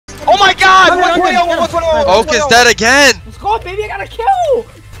my god! 120. Oak is dead again. Let's go, baby. I got a kill.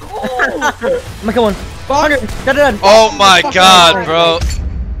 I'm gonna kill one. 100. Dead. Oh my god, bro.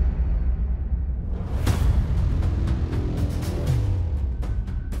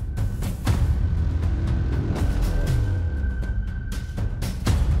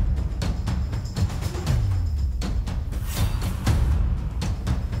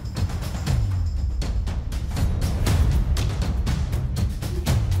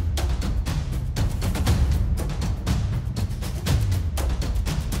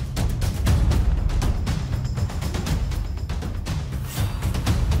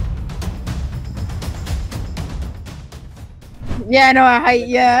 Yeah, no,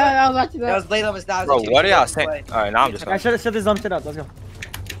 I was watching that. That was Layla was not. Bro, what are y'all saying? Alright, now I'm just. I should have shut this dumb shit up. Let's go.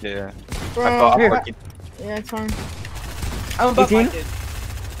 Yeah. Bro, Here. yeah, it's fine. I'm above 18? my kid.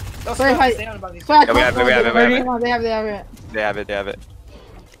 Don't Sorry, stay on above these. Sorry, Yeah, we have it. They have it. They have it.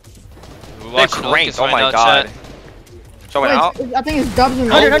 We're They watching cranked. Oak Oh right my now, god. chat. Showing out. I think it's Dubs and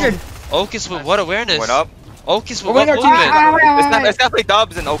 100. Oak is with what awareness? Went up. Oak is with We're what winning our movement? team. It's definitely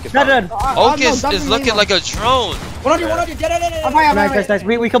Dubs and Oak. Dead. Oak is looking like a drone. 100, dead. Nice.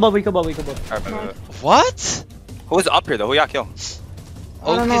 We kill both. Alright, What? who's up here though? Who y'all kill?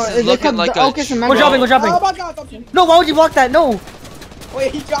 Oak is looking like a Go drone. shopping. Oh my god, stop shooting. No, why would you block that? No.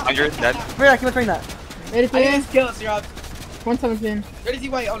 Wait, he dropped. 100 dead. Keep on trying that. I didn't kill us, Rob. 117. Where does he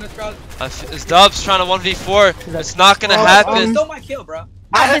wait on this, bro? It's Dubs trying to 1v4. It's not gonna happen. Stole my kill, bro.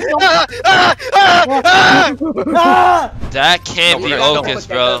 That can't be Oakis,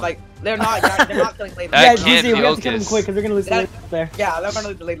 bro. Like, they're not killing Layla. That can't be we have to kill them Oakis. quick because they're gonna lose the there. Yeah, they're gonna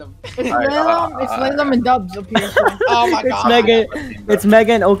lose the Layla. It's Layla and Dubs up here. Oh my god. It's Megga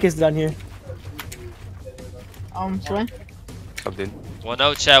and Oakis down here. Sorry. Up, dude.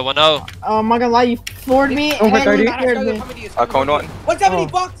 1-0, chat, 1-0. I'm not gonna lie, you floored me Over and 30. you scared me. Cone one. 170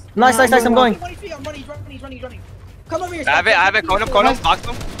 bucks. Nice. I'm going. 23, I'm running, he's running. Come over here. I have it. Cone him. Box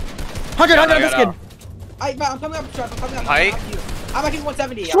him. 100 on this kid. I'm coming up, I'm coming up. Height. I'm like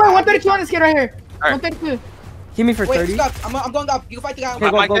 170. Swear, 132 on this kid right here. Alright. 132. Give me for Wait, 30. stop. I'm going up. You can fight the guy.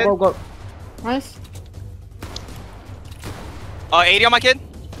 Okay, go. Nice. 80 on my kid.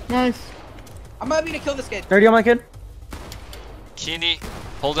 Nice. I'm gonna be to kill this kid. 30 on my kid. Keeney,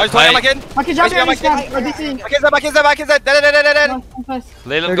 hold I him just on my tight. kid. Okay, drop Where's your my stab. kid? Or DC. My kid's dead. Dead. Nice.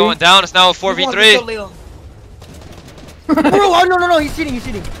 Layla going down. It's now a 4v3. Bro, no, he's cheating.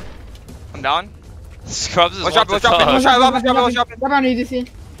 I'm down. Scrubs is What's one to dropping? touch. Dropping. Drop on DC.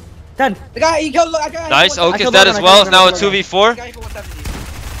 Dead. The guy, he killed. Nice, Oak is killed dead one, as I well. killed It's now a one. 2v4. Guy for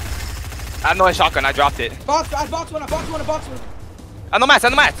 170. I have no shotgun. I dropped it. Box one. I have no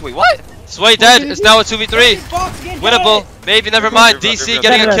mats. Wait, what? Sway dead. It's now a 2v3. Winnable. Maybe, never mind. DC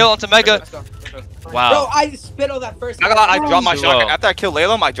getting a kill onto Megga. Bro, Wow. I spit on that first. Not gonna lie, I dropped my Duo. shotgun. After I killed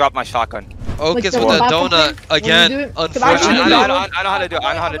Layla, I dropped my shotgun. Oak Like is the with a bathroom donut thing? When you do again. it? 'Cause I I actually Unfortunately. know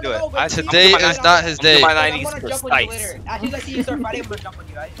how to do it. Today is not his day. My 90s precise. Actually, let's see you start fighting. I'm gonna jump on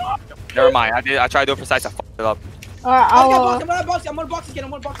you, right? Never mind. I tried to do it precise. I fucked it up. I'm I'm gonna box again.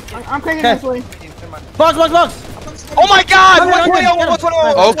 I'm cranking this way. Box. Oh my god! 120.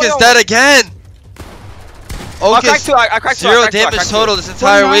 Oak is dead again. Oak I cracked is two. I cracked two. 0 damage total this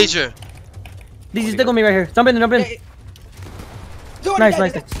entire wager. DC, stick with me right here. Jump in.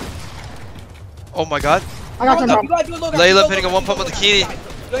 Nice. Oh my god. I got some. Layla pinning a 1 pump on the Keeney.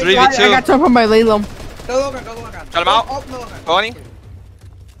 3v2. I got some from my Layla. Go low ground. Shut him out. Tony?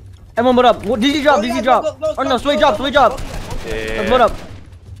 M1 boot up. DC drop. Oh no, Sway drop. Yeah. Boot up.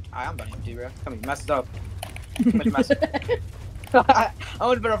 I'm done with you, bro. Come here, mess it up. I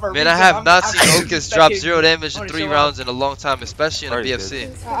would have been Man, I have not seen Oakis drop 0 damage in 3 rounds in a long time, especially in a BFC.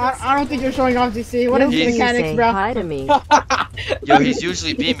 I don't think you're showing off DC. What is the mechanics, bro? Hi to me. Yo, he's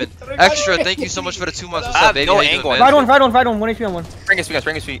usually beaming. Extra, thank you so much for the 2 months. What's up, baby? no How you angle. doing, man? Ride one. 1 HP on 1. Bring his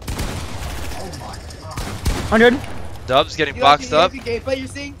feet. 100. Dubs getting boxed up. Gameplay you're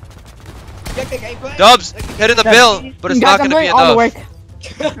seeing? Dubs hitting the bill, but it's not going to be all the enough. work.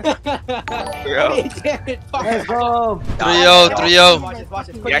 Let's go.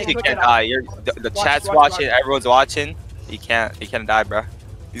 3-0. You actually can't die. The chat's watching. Everyone's watching. He can't die, bro.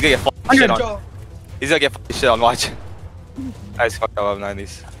 He's gonna get fucking shit on. He's gonna get fucking shit on watch. I just fucked up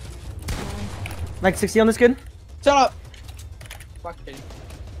 90s. Like 60 on this kid. Shut up.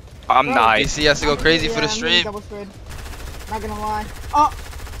 I'm nice. DC has to go crazy for the stream. Not gonna lie. Oh,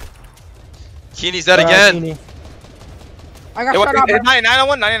 Keeney's dead again. Keeney. I got shut up. 99 on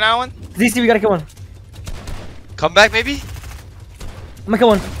 1. DC, we gotta kill one. Come back, maybe? I'm gonna kill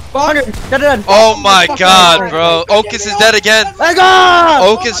one. 100. Dead. Oh my god, bro. Oakis is dead again. Let's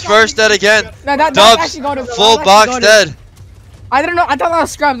go! Oakis first dead again. No, that Dubs, actually go to full box dead. I don't know. I thought that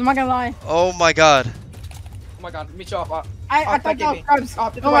was scrubs. I'm not gonna lie. Oh my god. Oh my god, let me show off. I thought that was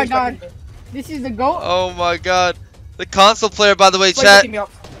scrubs. Oh my god. This is the goat. Oh my god. The console player, by the way, Wait, chat. keep me up.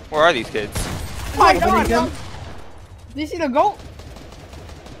 Where are these kids? Oh my god. Bro. This is the goat.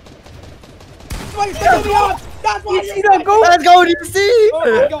 Wait, stay me up. That's why This is the goat. Let's go, DC!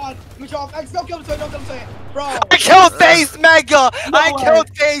 Oh my god. Let me show off. Don't kill him, don't kill him, bro. I killed FaZe Megga! I way. killed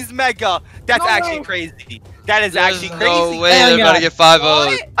FaZe Megga! That's No actually way. crazy. That is There's actually no crazy. way they're about to get 5-0'd.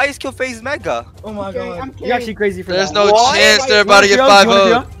 What? I just killed FaZe Megga. Oh my Okay, god. I'm You're actually crazy for There's that. no What? chance they're about to get You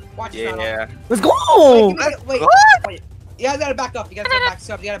wanna 5-0'd. Watch this. Yeah. Let's go! Wait. You guys gotta back up. You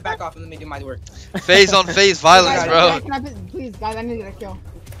gotta back off and let me do my work. Phase on phase violence, Guys, bro. can I please, guys, I need to get a kill.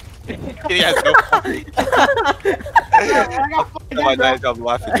 Yes, no. I got fucking Oh my dead, god, I'm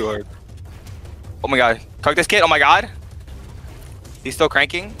laughing too hard. Oh my god. Cook this kid, oh my god. He's still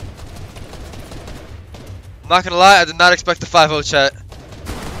cranking. I'm not gonna lie, I did not expect the 5-0 chat.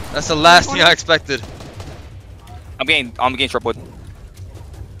 That's the last thing I expected. I'm getting tripled.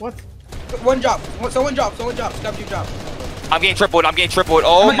 What? One drop. Someone drop. Stop you drop. I'm getting tripled.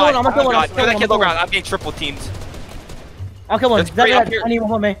 Oh I'm my gonna kill one, god. I'm Kill that gonna kid kill low one. ground. I'm getting triple teamed. I'll kill one. There's three up here. I need one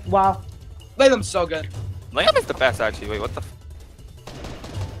more, man. Wow. Play them so good. Lamb is the best actually. Wait, what the f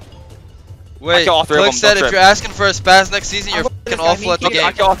Wait, kill all three of Click them, said don't if trip. you're asking for a spaz next season, you're I'm fucking gonna- awful at the Okay,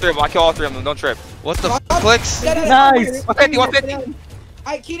 I game. kill all three of them. Don't trip. What the clicks? Nice. 150, 150.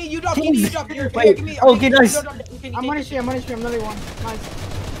 Alright, Keenan, you drop. Keenan, you drop. Here, Wait, give me. okay, nice. I'm gonna shoot, I'm another one. Nice.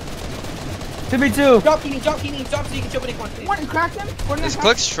 2v2. Drop, Keenan, drop so you can chill with one. One cracked him. Is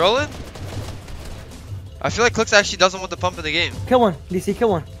Clicks trolling? I feel like Clicks actually doesn't want the pump in the game. Kill one. DC, kill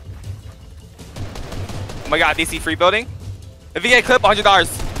one. Oh my god, DC free building. If you get a clip,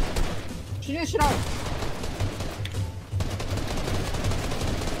 $100. She didn't shut up.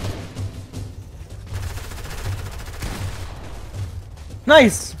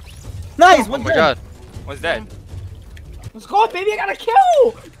 Nice. Nice. Oh my god. One's dead. Let's go, baby. I got a kill.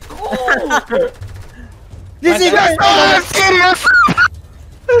 Go. DC, guys.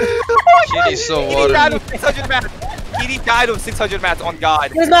 Kitty's so He watered. died with 600 mats. He died with 600 mats on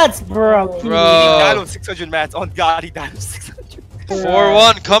God. Here's Mats, bro. He died Bro. with 600 mats on God. He died with 600.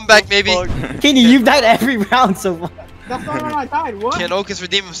 4-1, comeback maybe. Kenny, you've died every round so far. That's not when I died. What? Can Okus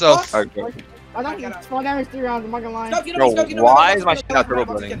redeem himself? I thought he small damage 3 rounds. I'm not gonna lie. Bro, why is my shit not turbo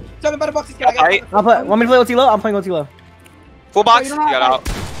building? Tell me about the boxes. Alright, Want me to play OT low? I'm playing OT low. full box. you You don't have got out.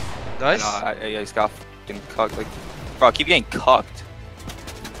 Nice. Yeah, he's got fucking cucked. Like, bro, I keep getting cucked.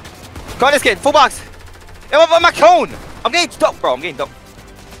 Got this kid, full box. Yeah, my cone. I'm getting dumped, bro. I'm getting dumped.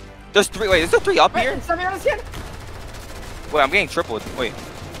 There's 3. Wait, is there 3 up here? Wait, somebody on this kid? Wait, I'm getting tripled. Wait,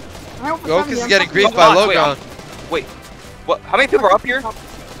 Okus is getting griefed by low ground. wait. What? How many people are up here?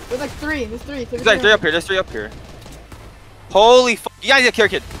 There's like 3. There's 3. There's like 3 up here. There's 3 up here. Holy fuck. You guys get a killer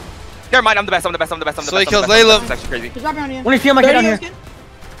kid. Never mind, I'm the best. So he kills Layla. It's actually crazy. He's dropping on you. One HP on my kid down here.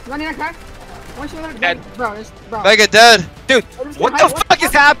 He's on you, crack. One shot on Dead. Bro, this, bro. Megga dead. Dude, what the fuck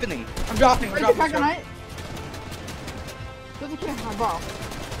is happening? I'm dropping. Wait, you crack on height? There's a kid. Oh,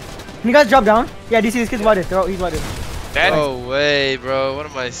 bro. Can you guys drop down? Yeah, DC, this kid's whited. He's whited. Dead. No way, bro. What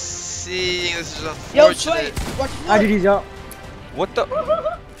am I seeing? This is Yo, Slay. unfortunate. Watch Ah, GG's, yo. What the?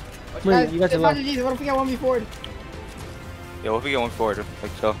 Wait, you guys are low. What if we get 1v4? Yo, if we get one forward,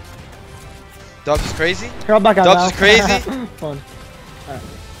 like so. Dubs is crazy. Here, I'll back out Dubs now. is crazy. Fun.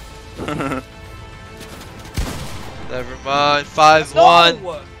 Never mind.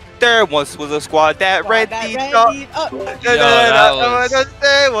 5-1. There once was a squad that read these up.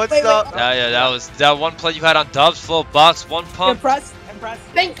 What's Wait, up? Yeah, that was that one play you had on Dubs, full box, one pump. Impressed.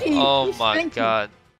 Thank you. Oh my Thank you. god.